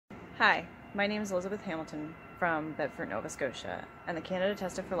Hi, my name is Elizabeth Hamilton from Bedford, Nova Scotia, and the Canada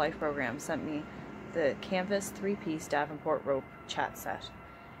Tested for Life program sent me the canvas 3-piece Davenport Rope Chat Set.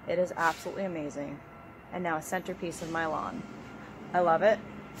 It is absolutely amazing, and now a centerpiece of my lawn. I love it,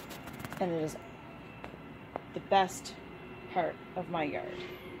 and it is the best part of my yard.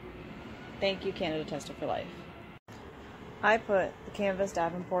 Thank you, Canada Tested for Life. I put the canvas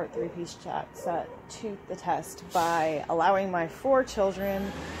Davenport 3-piece chat set to the test by allowing my 4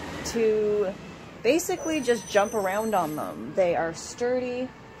 children to basically just jump around on them. They are sturdy,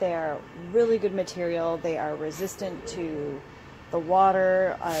 they are really good material, they are resistant to the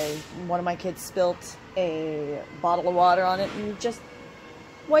water. One of my kids spilt a bottle of water on it and just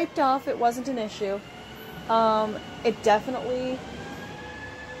wiped off. It wasn't an issue. It definitely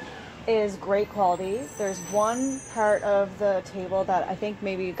is great quality. There's one part of the table that I think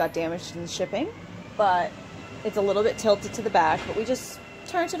maybe got damaged in shipping, but it's a little bit tilted to the back, but we just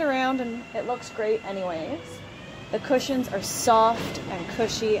turned it around and it looks great anyways. The cushions are soft and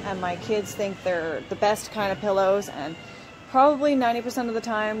cushy, and my kids think they're the best kind of pillows, and probably 90% of the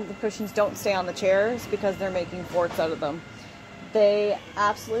time the cushions don't stay on the chairs because they're making forts out of them. They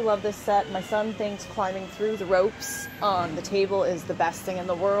absolutely love this set. My son thinks climbing through the ropes on the table is the best thing in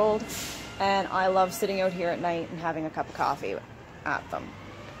the world, and I love sitting out here at night and having a cup of coffee at them.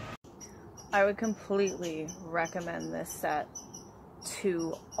 I would completely recommend this set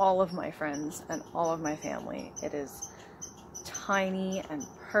to all of my friends and all of my family. It is tiny and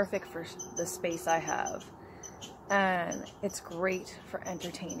perfect for the space I have, and it's great for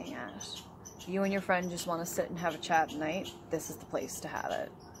entertaining at. If you and your friend just want to sit and have a chat at night, this is the place to have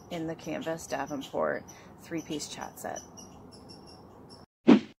it, in the canvas Davenport 3-piece chat set.